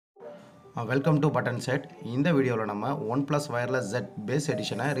Welcome to Buttonset. இந்த வீடியோவில் நம்ம OnePlus Wireless Z base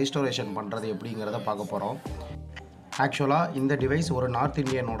எடிஷனை restoration பண்ணுறது எப்படிங்கிறத பார்க்க போகிறோம். ஆக்சுவலாக இந்த டிவைஸ் ஒரு நார்த்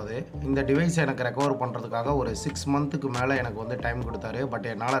இந்தியனோடது. இந்த டிவைஸ் எனக்கு ரெக்கவர் பண்ணுறதுக்காக ஒரு 6 மந்த்துக்கு மேலே எனக்கு வந்து டைம் கொடுத்தாரு. பட்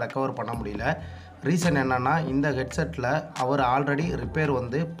என்னால் ரெக்கவர் பண்ண முடியல. ரீசன் என்னென்னா, இந்த ஹெட்செட்டில் அவர் ஆல்ரெடி ரிப்பேர்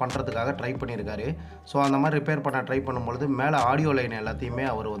வந்து பண்ணுறதுக்காக ட்ரை பண்ணியிருக்காரு. ஸோ அந்த மாதிரி ரிப்பேர் பண்ண ட்ரை பண்ணும்பொழுது மேலே ஆடியோ லைன் எல்லாத்தையுமே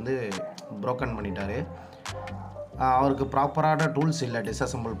அவர் வந்து ப்ரோக்கன் பண்ணிட்டார். அவருக்கு ப்ராப்பரான டூல்ஸ் இல்லை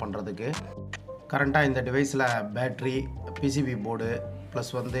டிஸ்அசம்பிள் பண்ணுறதுக்கு. கரண்ட்டாக இந்த டிவைஸில் பேட்ரி, பிசிபி போர்டு ப்ளஸ்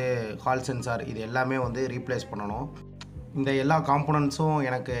வந்து ஹால் சென்சார் இது எல்லாமே வந்து ரீப்ளேஸ் பண்ணணும். இந்த எல்லா காம்போனன்ட்ஸும்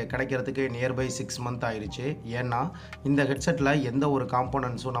எனக்கு கிடைக்கிறதுக்கு நியர்பை 6 மந்த் ஆயிடுச்சு. ஏன்னா இந்த ஹெட்செட்டில் எந்த ஒரு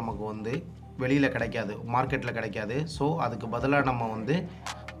காம்போனன்ட்ஸும் நமக்கு வந்து வெளியில் கிடைக்காது, மார்க்கெட்டில் கிடைக்காது. ஸோ அதுக்கு பதிலாக நம்ம வந்து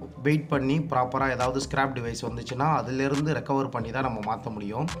வெயிட் பண்ணி ப்ராப்பராக ஏதாவது ஸ்க்ராப் டிவைஸ் வந்துச்சுன்னா அதிலேருந்து ரெக்கவர் பண்ணி தான் நம்ம மாற்ற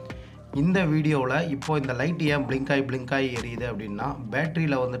முடியும். இந்த வீடியோவில் இப்போ இந்த லைட் ஏன் பிளிங்க் ஆகி எரியுது அப்படின்னா,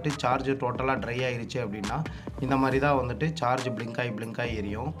 பேட்டரியில் வந்துட்டு சார்ஜ் டோட்டலாக ட்ரை ஆகிருச்சு அப்படின்னா இந்த மாதிரி தான் வந்துட்டு சார்ஜ் பிளிங்க் ஆகி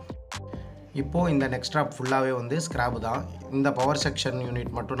எரியும். இப்போது இந்த நெக் ஸ்ட்ராப் ஃபுல்லாகவே வந்து ஸ்க்ராப் தான். இந்த பவர் செக்ஷன்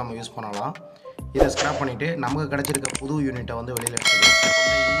யூனிட் மட்டும் நம்ம யூஸ் பண்ணலாம். இதை ஸ்க்ராப் பண்ணிவிட்டு நமக்கு கிடச்சிருக்க புது யூனிட்டை வந்து வெளியில் எடுத்துக்கலாம்.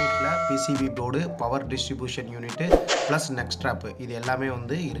 இந்த யூனிட்டில் PCB board, power distribution unit plus neck strap இது எல்லாமே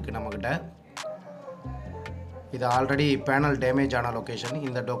வந்து இருக்குது நம்மக்கிட்ட. இது ஆல்ரெடி பேனல் டேமேஜ் ஆன லொக்கேஷன்.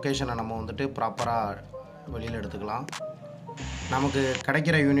 இந்த லொக்கேஷனை நம்ம வந்துட்டு ப்ராப்பராக வெளியில் எடுத்துக்கலாம். நமக்கு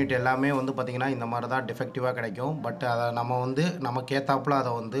கிடைக்கிற யூனிட் எல்லாமே வந்து பார்த்திங்கன்னா இந்த மாதிரி தான் டிஃபெக்டிவாக கிடைக்கும். பட் அதை நம்ம வந்து நமக்கு ஏற்றாப்புல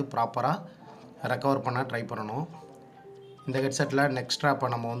அதை வந்து ப்ராப்பராக ரெக்கவர் பண்ண ட்ரை பண்ணணும். இந்த ஹெட்செட்டில் நெக் ஸ்ட்ராப்பை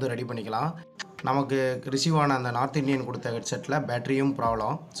நம்ம வந்து ரெடி பண்ணிக்கலாம். நமக்கு ரிசீவ் ஆன அந்த நார்த் இந்தியன் கொடுத்த ஹெட்செட்டில் பேட்டரியும்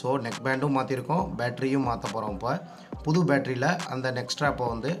ப்ராப்ளம். ஸோ நெக் பேண்டும் மாற்றிருக்கோம், பேட்டரியும் மாற்ற போகிறோம். இப்போ புது பேட்டரியில் அந்த நெக் ஸ்ட்ராப்பை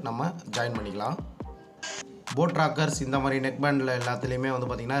வந்து நம்ம ஜாயின் பண்ணிக்கலாம். போட் ராக்கர்ஸ் இந்த மாதிரி நெக் பேண்டில் எல்லாத்துலேயுமே வந்து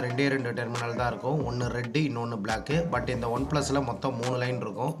பார்த்திங்கன்னா 2 டெர்மினல் தான் இருக்கும். ஒன்று ரெட்டு, இன்னொன்று பிளாக்கு. பட் இந்த OnePlusல மொத்தம் 3 லைன்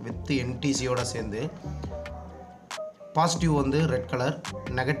இருக்கும் வித் என்டிசியோடு சேர்ந்து. பாசிட்டிவ் வந்து ரெட் கலர்,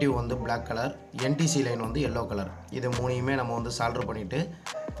 நெகட்டிவ் வந்து பிளாக் கலர், என்டிசி லைன் வந்து எல்லோ கலர். இது மூணையுமே நம்ம வந்து சால்டர் பண்ணிவிட்டு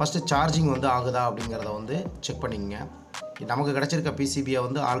ஃபஸ்ட்டு சார்ஜிங் வந்து ஆகுதா அப்படிங்கிறத வந்து செக் பண்ணிக்கங்க. நமக்கு கிடச்சிருக்க பிசிபியை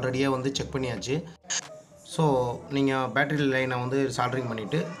வந்து ஆல்ரெடியே வந்து செக் பண்ணியாச்சு. ஸோ நீங்கள் பேட்டரி லைனை வந்து சால்டரிங்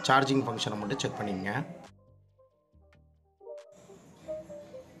பண்ணிவிட்டு சார்ஜிங் ஃபங்க்ஷனை மட்டும் செக் பண்ணிக்கங்க.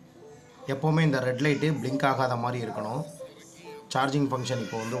 எப்போவுமே இந்த ரெட் லைட்டு பிளிங்க் ஆகாத மாதிரி இருக்கணும். சார்ஜிங் ஃபங்க்ஷன்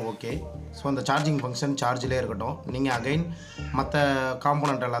இப்போ வந்து ஓகே. ஸோ அந்த சார்ஜிங் ஃபங்க்ஷன் சார்ஜிலே இருக்கட்டும். நீங்கள் அகைன் மற்ற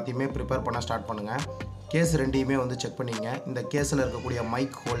காம்போனண்ட் எல்லாத்தையுமே ப்ரிப்பேர் பண்ண ஸ்டார்ட் பண்ணுங்கள். கேஸ் ரெண்டையுமே வந்து செக் பண்ணிங்க. இந்த கேஸில் இருக்கக்கூடிய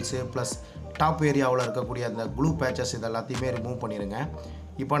மைக் ஹோல்ஸு ப்ளஸ் டாப் ஏரியாவில் இருக்கக்கூடிய அந்த க்ளூ பேச்சஸ் இது எல்லாத்தையுமே ரிமூவ் பண்ணிடுங்க.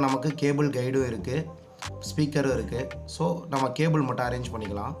 இப்போ நமக்கு கேபிள் கைடும் இருக்குது, ஸ்பீக்கரும் இருக்குது. ஸோ நம்ம கேபிள் மட்டும் அரேஞ்ச்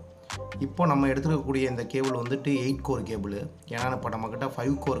பண்ணிக்கலாம். இப்போ நம்ம எடுத்துக்கக்கூடிய இந்த கேபிள் வந்துட்டு 8 கோர் கேபிள். ஏன்னா இப்போ நம்மக்கிட்ட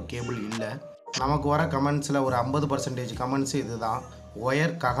 5 கோர் கேபிள் இல்லை. நமக்கு வர கமெண்ட்ஸில் ஒரு 50% கமெண்ட்ஸு இது தான்,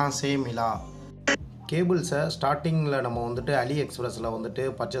 ஒயர் கஹாசே மிலா. கேபிள்ஸை ஸ்டார்டிங்கில் நம்ம வந்துட்டு அலி எக்ஸ்பிரஸில் வந்துட்டு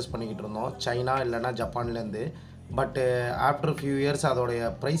பர்ச்சேஸ் பண்ணிக்கிட்டு இருந்தோம், சைனா இல்லைனா ஜப்பான்லேருந்து. பட்டு ஆஃப்டர் ஃபியூ இயர்ஸ்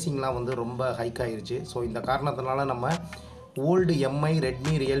அதோடைய ப்ரைஸிங்லாம் வந்து ரொம்ப ஹைக் ஆகிருச்சு. ஸோ இந்த காரணத்தினால நம்ம ஓல்டு எம்ஐ,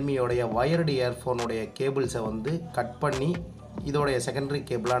 ரெட்மி, ரியல்மியோடைய வயர்டு இயர்ஃபோனுடைய கேபிள்ஸை வந்து கட் பண்ணி இதோடைய செகண்டரி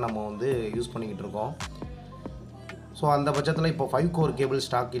கேபிளாக நம்ம வந்து யூஸ் பண்ணிக்கிட்டு இருக்கோம். ஸோ அந்த பட்சத்தில் இப்போ 5 கோர் கேபிள்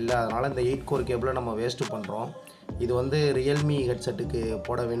ஸ்டாக் இல்லை. அதனால் இந்த 8 கோர் கேபிளை நம்ம வேஸ்ட்டு பண்ணுறோம். இது வந்து ரியல்மி ஹெட்செட்டுக்கு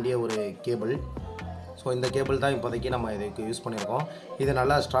போட வேண்டிய ஒரு கேபிள். ஸோ இந்த கேபிள் தான் இப்போதைக்கு நம்ம இதுக்கு யூஸ் பண்ணியிருக்கோம். இது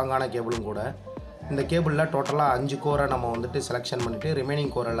நல்லா ஸ்ட்ராங்கான கேபிளும் கூட. இந்த கேபிளில் டோட்டலாக 5 கோரை நம்ம வந்துட்டு செலெக்ஷன் பண்ணிவிட்டு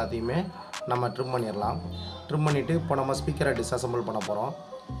ரிமைனிங் கோர் எல்லாத்தையுமே நம்ம ட்ரிம் பண்ணிடலாம். ட்ரிம் பண்ணிவிட்டு இப்போ நம்ம ஸ்பீக்கரை டிஸ்அசம்பிள் பண்ண போகிறோம்.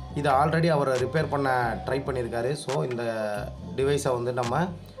 இது ஆல்ரெடி அவர் ரிப்பேர் பண்ண ட்ரை பண்ணியிருக்காரு. ஸோ இந்த டிவைஸை வந்து நம்ம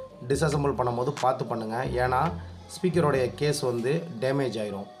டிஸ்அசம்பிள் பண்ணும்போது பார்த்து பண்ணுங்கள். ஏன்னா ஸ்பீக்கரோடைய கேஸ் வந்து டேமேஜ்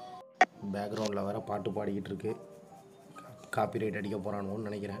ஆயிரும். பேக்ரவுண்டில் வேறு பாட்டு பாடிக்கிட்டு இருக்கு, காப்பிரைட் அடிக்க போகிறானுன்னு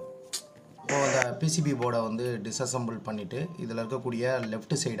நினைக்கிறேன். இப்போது அந்த பிசிபி போர்டை வந்து டிஸ்அசம்பிள் பண்ணிவிட்டு இதில் இருக்கக்கூடிய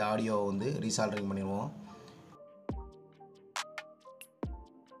லெஃப்ட் சைடு ஆடியோவை வந்து ரீசால்டரிங் பண்ணிடுவோம்.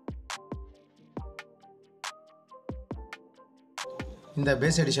 இந்த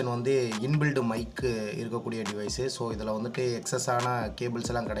பேஸ் எடிஷன் வந்து இன்பில்டு மைக்கு இருக்கக்கூடிய டிவைஸு. ஸோ இதில் வந்துட்டு எக்ஸஸான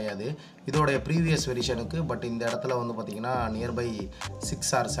கேபிள்ஸ் எல்லாம் கிடையாது இதோடைய ப்ரீவியஸ் வெரிஷனுக்கு. பட் இந்த இடத்துல வந்து பார்த்திங்கன்னா நியர்பை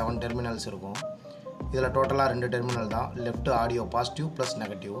 6 or 7 டெர்மினல்ஸ் இருக்கும். இதில் டோட்டலாக 2 டெர்மினல் தான், left audio positive plus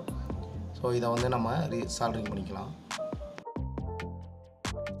negative. So இதை வந்து நம்ம ரீசால்டரிங் பண்ணிக்கலாம்.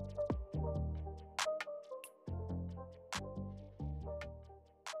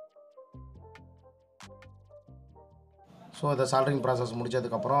 ஸோ அதை சால்டரிங் ப்ராசஸ்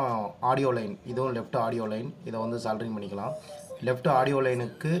முடித்ததுக்கப்புறம் ஆடியோ லைன், இதுவும் லெஃப்ட் ஆடியோ லைன், இதை வந்து சால்டரிங் பண்ணிக்கலாம். லெஃப்ட் ஆடியோ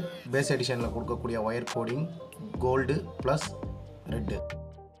லைனுக்கு பேஸ் எடிஷனில் கொடுக்கக்கூடிய wire coding gold plus red.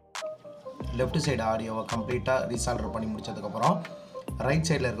 Left side ஆடியோவை கம்ப்ளீட்டாக ரீசால்டர் பண்ணி முடித்ததுக்கப்புறம் ரைட்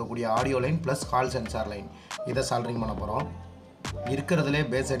சைடில் இருக்கக்கூடிய audio line plus hall sensor line இதை சால்ட்ரிங் பண்ண போகிறோம். இருக்கிறதுலே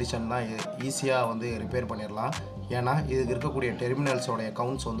பேஸ் எடிஷன் தான் ஈஸியாக வந்து ரிப்பேர் பண்ணிடலாம். ஏன்னா இதுக்கு இருக்கக்கூடிய டெர்மினல்ஸோடைய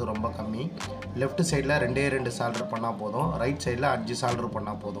கவுண்ட்ஸ் வந்து ரொம்ப கம்மி. லெஃப்ட் சைடில் 2 சால்டர் பண்ணால் போதும், ரைட் சைடில் 5 சால்டர்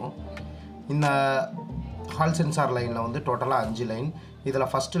பண்ணால் போதும். இந்த ஹால் சென்சார் லைனில் வந்து டோட்டலாக 5 லைன்.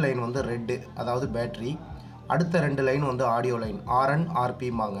 இதில் ஃபஸ்ட்டு லைன் வந்து ரெட்டு, அதாவது பேட்ரி. அடுத்த 2 லைன் வந்து audio line, RN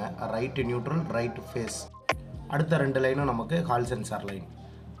RPமாங்க, right neutral right face. அடுத்த 2 லைனும் நமக்கு ஹால் சென்சார் லைன்.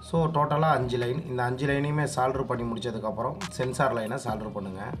 ஸோ டோட்டலாக 5 லைன். இந்த 5 லைனையுமே சால்டர் பண்ணி முடித்ததுக்கப்புறம் சென்சார் லைனை சால்டர்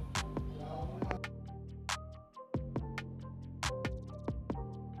பண்ணுங்கள்.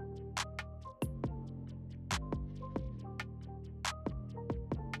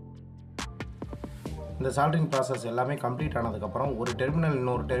 இந்த சால்டரிங் ப்ராசஸ் எல்லாமே கம்ப்ளீட் ஆனதுக்கப்புறம் ஒரு டெர்மினல்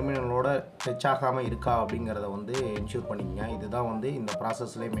இன்னொரு டெர்மினலோட டச் ஆகாமல் இருக்கா அப்படிங்கிறத வந்து என்ஷூர் பண்ணிக்கங்க. இதுதான் வந்து இந்த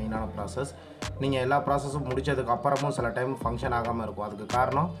ப்ராசஸ்லேயே மெயினான ப்ராசஸ். நீங்கள் எல்லா ப்ராசஸும் முடித்ததுக்கு அப்புறமும் சில டைம் ஃபங்க்ஷன் ஆகாமல் இருக்கும். அதுக்கு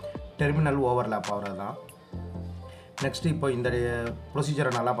காரணம் டெர்மினல் ஓவர்லேப் ஆகிறது தான். நெக்ஸ்ட்டு இப்போ இந்த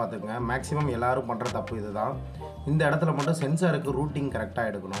ப்ரொசீஜரை நல்லா பார்த்துக்குங்க. மேக்ஸிமம் எல்லோரும் பண்ணுற தப்பு இது தான். இந்த இடத்துல மட்டும் சென்சாருக்கு ரூட்டிங்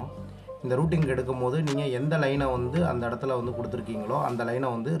கரெக்டாக எடுக்கணும். இந்த ரூட்டிங் எடுக்கும் போது நீங்கள் எந்த லைனை வந்து அந்த இடத்துல வந்து கொடுத்துருக்கீங்களோ அந்த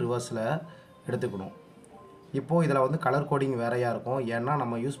லைனை வந்து ரிவர்ஸில் எடுத்துக்கணும். இப்போது இதில் வந்து கலர் கோடிங் வேறையாக இருக்கும். ஏன்னா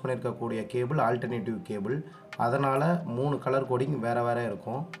நம்ம யூஸ் பண்ணியிருக்கக்கூடிய கேபிள் ஆல்டர்னேட்டிவ் கேபிள், அதனால் 3 கலர் கோடிங் வேறு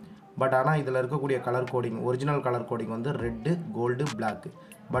இருக்கும். பட் ஆனால் இதில் இருக்கக்கூடிய colour coding, original colour coding வந்து ரெட்டு, கோல்டு, பிளாக்.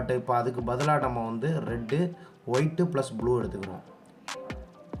 பட் இப்போ அதுக்கு பதிலாக நம்ம வந்து ரெட்டு, ஒயிட்டு ப்ளஸ் ப்ளூ எடுத்துக்கிறோம்.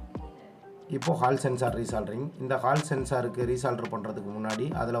 இப்போது ஹால் சென்சார் ரீசால்டரிங். இந்த ஹால் சென்சாருக்கு ரீசால்டர் பண்ணுறதுக்கு முன்னாடி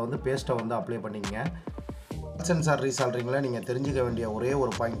அதில் வந்து பேஸ்ட்டை வந்து அப்ளை பண்ணிங்க. சென்சார் ரீசால்டரிங்கில் நீங்கள் தெரிஞ்சுக்க வேண்டிய ஒரே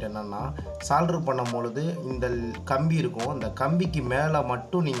ஒரு பாயிண்ட் என்னென்னா, சால்டர் பண்ணும்பொழுது இந்த கம்பி இருக்கும், இந்த கம்பிக்கு மேலே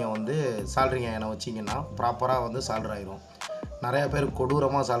மட்டும் நீங்கள் வந்து சால்டரிங் அயனை வச்சிங்கன்னா ப்ராப்பராக வந்து சால்டர் ஆயிரும். நிறையா பேர்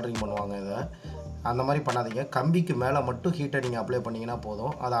கொடூரமாக சால்டரிங் பண்ணுவாங்க. இதை அந்த மாதிரி பண்ணாதீங்க. கம்பிக்கு மேலே மட்டும் ஹீட்டை நீங்கள் அப்ளை பண்ணிங்கன்னா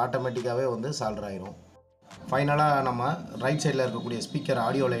போதும், அது ஆட்டோமேட்டிக்காகவே வந்து சால்டர் ஆயிரும். ஃபைனலாக நம்ம ரைட் சைடில் இருக்கக்கூடிய ஸ்பீக்கர்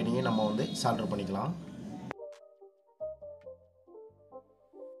ஆடியோ லைனையும் நம்ம வந்து சால்டர் பண்ணிக்கலாம்.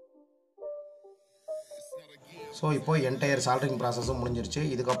 ஸோ இப்போது என்டையர் சால்டரிங் ப்ராசஸும் முடிஞ்சிருச்சு.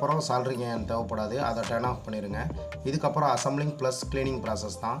 இதுக்கப்புறம் சால்டரிங் ஏன் தேவைப்படாது, அதை டர்ன் ஆஃப் பண்ணிடுங்க. இதுக்கப்புறம் அசம்பிளிங் ப்ளஸ் க்ளீனிங்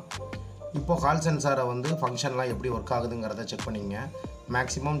ப்ராசஸ் தான். இப்போது ஹால் சென்சாரை வந்து ஃபங்க்ஷன்லாம் எப்படி ஒர்க் ஆகுதுங்கிறத செக் பண்ணிங்க.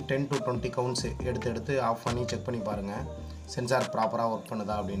 மேக்ஸிமம் 10 to 20 கவுண்ட்ஸ் எடுத்து ஆஃப் பண்ணி செக் பண்ணி பாருங்கள் சென்சார் ப்ராப்பராக ஒர்க்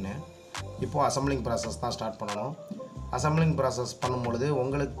பண்ணுதா அப்படின்னு. இப்போது அசம்பிளிங் ப்ராசஸ் தான் ஸ்டார்ட் பண்ணணும். அசம்பிளிங் ப்ராசஸ் பண்ணும்பொழுது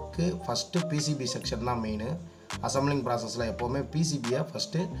உங்களுக்கு ஃபஸ்ட்டு பிசிபி செக்ஷன் தான் மெயின். அசம்பிளிங் ப்ராசஸில் எப்போவுமே பிசிபியை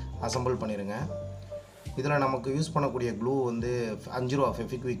ஃபஸ்ட்டு அசம்பிள் பண்ணிடுங்க. இதில் நமக்கு யூஸ் பண்ணக்கூடிய க்ளூ வந்து 5 ரூபா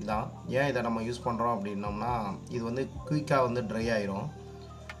ஃபெவிக்விக் தான். ஏன் இதை நம்ம யூஸ் பண்ணுறோம் அப்படின்னோம்னா, இது வந்து குயிக்காக வந்து ட்ரை ஆயிரும்.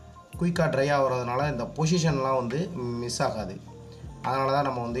 குயிக்காக ட்ரை ஆகிறதுனால இந்த பொசிஷன்லாம் வந்து மிஸ் ஆகாது. அதனால தான்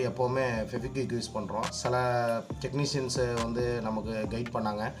நம்ம வந்து எப்போவுமே ஃபெவிக்விக் யூஸ் பண்ணுறோம். சில டெக்னீஷியன்ஸு வந்து நமக்கு கைட்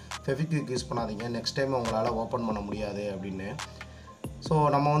பண்ணாங்க, ஃபெவிக்விக் யூஸ் பண்ணாதீங்க, நெக்ஸ்ட் டைம் உங்களால் ஓப்பன் பண்ண முடியாது அப்படின்னு. ஸோ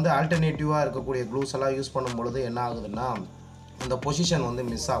நம்ம வந்து ஆல்டர்னேட்டிவாக இருக்கக்கூடிய க்ளூஸ் எல்லாம் யூஸ் பண்ணும் பொழுது என்ன ஆகுதுன்னா, அந்த பொசிஷன் வந்து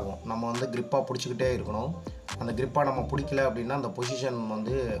மிஸ் ஆகும். நம்ம வந்து க்ரிப்பாக பிடிச்சிக்கிட்டே இருக்கணும். அந்த க்ரிப்பாக நம்ம பிடிக்கல அப்படின்னா அந்த பொசிஷன்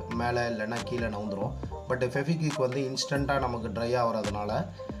வந்து மேலே இல்லைன்னா கீழே நவுந்துடும். பட் ஃபெவிக்விக் வந்து இன்ஸ்டண்ட்டாக நமக்கு ட்ரை ஆகிறதுனால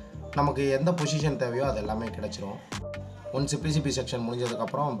நமக்கு எந்த பொசிஷன் தேவையோ அது எல்லாமே கிடச்சிரும். ஒன்ஸ் பிசிபி செக்ஷன்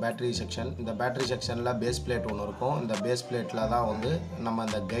முடிஞ்சதுக்கப்புறம் பேட்டரி செக்ஷன். இந்த பேட்டரி செக்ஷனில் பேஸ் பிளேட் ஒன்று இருக்கும். இந்த பேஸ் பிளேட்டில் தான் வந்து நம்ம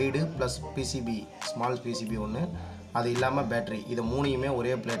இந்த guide plus PCB, small PCB ஒன்று, அது இல்லாமல் பேட்டரி, இது 3யுமே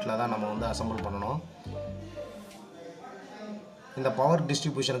ஒரே பிளேட்டில் தான் நம்ம வந்து அசம்பிள் பண்ணணும். இந்த பவர்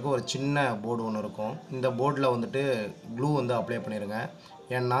டிஸ்ட்ரிபியூஷனுக்கு ஒரு சின்ன போர்டு ஒன்று இருக்கும். இந்த போர்டில் வந்துட்டு க்ளூ வந்து அப்ளை பண்ணிடுங்க.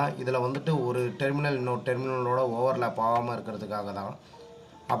 ஏன்னா இதில் வந்துட்டு ஒரு டெர்மினல் இன்னொரு டெர்மினலோட ஓவர்லேப் ஆகாமல் இருக்கிறதுக்காக தான்.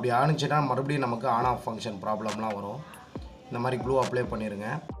 அப்படி ஆனிச்சுன்னா மறுபடியும் நமக்கு ஆன் ஆஃப் ஃபங்க்ஷன் ப்ராப்ளம்லாம் வரும். இந்த மாதிரி க்ளூ அப்ளை பண்ணிடுங்க.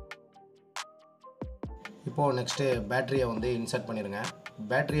 இப்போது நெக்ஸ்ட்டு பேட்டரியை வந்து இன்சர்ட் பண்ணிடுங்க.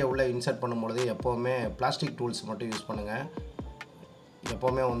 பேட்டரியை உள்ளே இன்சர்ட் பண்ணும்பொழுது எப்போவுமே பிளாஸ்டிக் டூல்ஸ் மட்டும் யூஸ் பண்ணுங்கள்.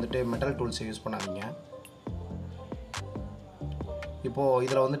 எப்போவுமே வந்துட்டு மெட்டல் டூல்ஸை யூஸ் பண்ணாதீங்க. இப்போது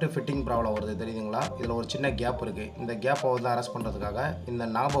இதில் வந்துட்டு ஃபிட்டிங் ப்ராப்ளம் வருது தெரியுதுங்களா? இதில் ஒரு சின்ன கேப் இருக்குது. இந்த கேப்பை வந்து அரெஸ்ட் பண்ணுறதுக்காக இந்த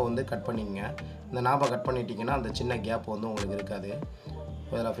நாபை வந்து கட் பண்ணிங்க. இந்த நாபை கட் பண்ணிட்டீங்கன்னா அந்த சின்ன கேப் வந்து உங்களுக்கு இருக்காது.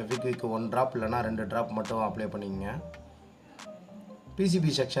 இதில் ஃபெவிக்விக் 1 ட்ராப் இல்லைனா 2 ட்ராப் மட்டும் அப்ளை பண்ணிங்க. பிசிபி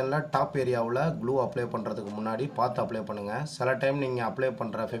செக்ஷனில் டாப் ஏரியாவில் க்ளூ அப்ளை பண்ணுறதுக்கு முன்னாடி பார்த்து அப்ளை பண்ணுங்கள். சில டைம் நீங்கள் அப்ளை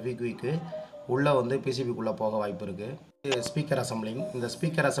பண்ணுற ஃபெவிக்விக்கு உள்ளே வந்து பிசிபிக்குள்ளே போக வாய்ப்பு இருக்குது. Speaker assembling. இந்த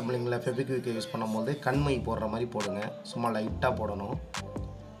ஸ்பீக்கர் அசம்பிளிங்கில் ஃபெவிக்விக்கை யூஸ் பண்ணும்போது கண்மை போடுற மாதிரி போடுங்க. சும்மா லைட்டாக போடணும்.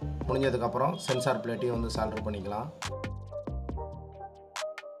 முடிஞ்சதுக்கப்புறம் சென்சார் பிளேட்டையும் வந்து சால்டர் பண்ணிக்கலாம்.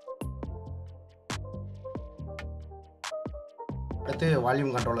 அடுத்து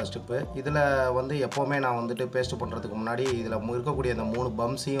வால்யூம் கண்ட்ரோலர் ஸ்ட்ரிப்பு. இதில் வந்து எப்போவுமே நான் வந்துட்டு பேஸ்ட் பண்ணுறதுக்கு முன்னாடி இதில் இருக்கக்கூடிய அந்த 3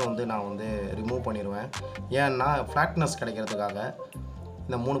 பம்ப்ஸையும் வந்து நான் வந்து ரிமூவ் பண்ணிடுவேன். ஏன்னா ஃப்ளாட்னஸ் கிடைக்கிறதுக்காக.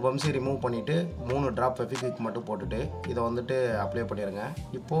 இந்த 3 பம்ப்ஸையும் ரிமூவ் பண்ணிவிட்டு 3 ட்ராப் ஃபெவிக்விக் மட்டும் போட்டுட்டு இதை வந்துட்டு அப்ளை பண்ணிடுங்க.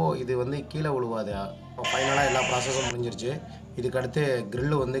 இப்போது இது வந்து கீழே விழுவாது. ஃபைனலாக எல்லா ப்ராசஸும் முடிஞ்சிருச்சு. இதுக்கடுத்து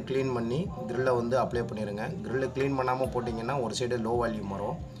க்ரில்லு வந்து க்ளீன் பண்ணி க்ரில்லை வந்து அப்ளை பண்ணிடுங்க. க்ரில்லு க்ளீன் பண்ணாமல் போட்டிங்கன்னா ஒரு சைடு லோ வால்யூம்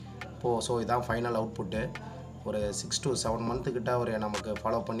வரும். இப்போது ஸோ இதான் ஃபைனல் அவுட்புட்டு. ஒரு 6 to 7 மந்த்துக்கிட்ட ஒரு நமக்கு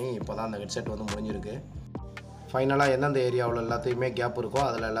ஃபாலோ பண்ணி இப்போ தான் அந்த ஹெட்செட் வந்து முடிஞ்சிருக்கு. ஃபைனலாக எந்தெந்த ஏரியாவில் எல்லாத்தையுமே கேப் இருக்கோ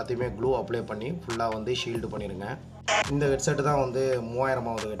அதில் எல்லாத்தையுமே க்ளூ அப்ளை பண்ணி ஃபுல்லாக வந்து ஷீல்டு பண்ணிடுங்க. இந்த ஹெட்செட்டு தான் வந்து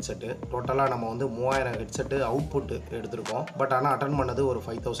 3000ஆவது ஹெட்செட்டு. டோட்டலாக நம்ம வந்து 3000 ஹெட்செட்டு அவுட்புட்டு எடுத்திருக்கோம். பட் ஆனால் அட்டன் பண்ணது ஒரு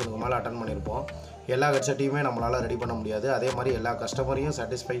 5000க்கு மேலே அட்டன் பண்ணியிருப்போம். எல்லா ஹெட்செட்டையுமே நம்மளால் ரெடி பண்ண முடியாது. அதே மாதிரி எல்லா கஸ்டமரையும்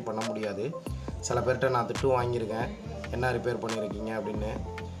சாட்டிஸ்ஃபை பண்ண முடியாது. சில பேர்கிட்ட நான் திட்டு வாங்கியிருக்கேன், என்ன ரிப்பேர் பண்ணியிருக்கீங்க அப்படின்னு.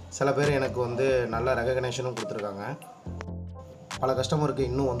 சில பேர் எனக்கு வந்து நல்ல ரெகக்னேஷனும் கொடுத்துருக்காங்க. பல கஸ்டமருக்கு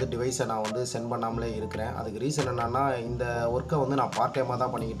இன்னும் வந்து டிவைஸை நான் வந்து சென்ட் பண்ணாமலே இருக்கிறேன். அதுக்கு ரீசன் என்னென்னா, இந்த ஒர்க்கை வந்து நான் பார்ட் டைமாக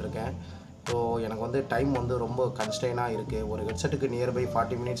தான் பண்ணிக்கிட்டு இருக்கேன். ஸோ எனக்கு வந்து டைம் வந்து ரொம்ப கன்ஸ்ட்ரெயினாக இருக்குது. ஒரு ஹெட்செட்டுக்கு நியர்பை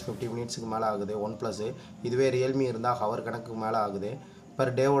 40 மினிட்ஸ் 50 மினிட்ஸுக்கு மேலே ஆகுது OnePlus. இதுவே ரியல்மி இருந்தால் ஹவர் கணக்குக்கு மேலே ஆகுது.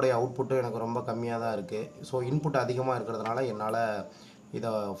 பர் டேவோடைய அவுட்புட்டும் எனக்கு ரொம்ப கம்மியாக தான் இருக்குது. ஸோ இன்புட் அதிகமாக இருக்கிறதுனால என்னால் இதை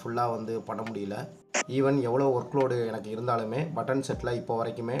ஃபுல்லாக வந்து பண்ண முடியல. ஈவன் எவ்வளோ ஒர்க்லோடு எனக்கு இருந்தாலுமே பட்டன் செட்டில் இப்போ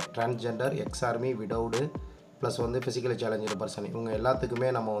வரைக்குமே டிரான்ஸ்ஜெண்டர், எக்ஸ்-ஆர்மி, விடவுடு ப்ளஸ் வந்து ஃபிசிக்கலி சேலஞ்சு பர்சன் இவங்க எல்லாத்துக்குமே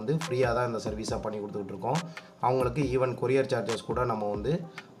நம்ம வந்து ஃப்ரீயாக தான் இந்த சர்வீஸாக பண்ணி கொடுத்துக்கிட்டு இருக்கோம். அவங்களுக்கு ஈவன் கொரியர் சார்ஜஸ் கூட நம்ம வந்து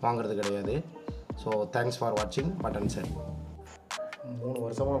வாங்குறது கிடையாது. ஸோ தேங்க்ஸ் ஃபார் வாட்சிங் பட்டன்செட். 3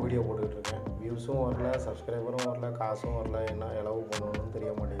 வருஷமாக வீடியோ போட்டுக்கிட்டு இருக்கேன். வியூஸும் வரல, சப்ஸ்கிரைபரும் வரல, காசும் வரல. என்ன எளவு பண்ணணும்னு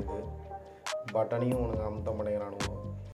தெரிய மாட்டேங்குது. பட்டனையும் உனக்கு அமுத்த மாட்டேங்கிறானுங்க.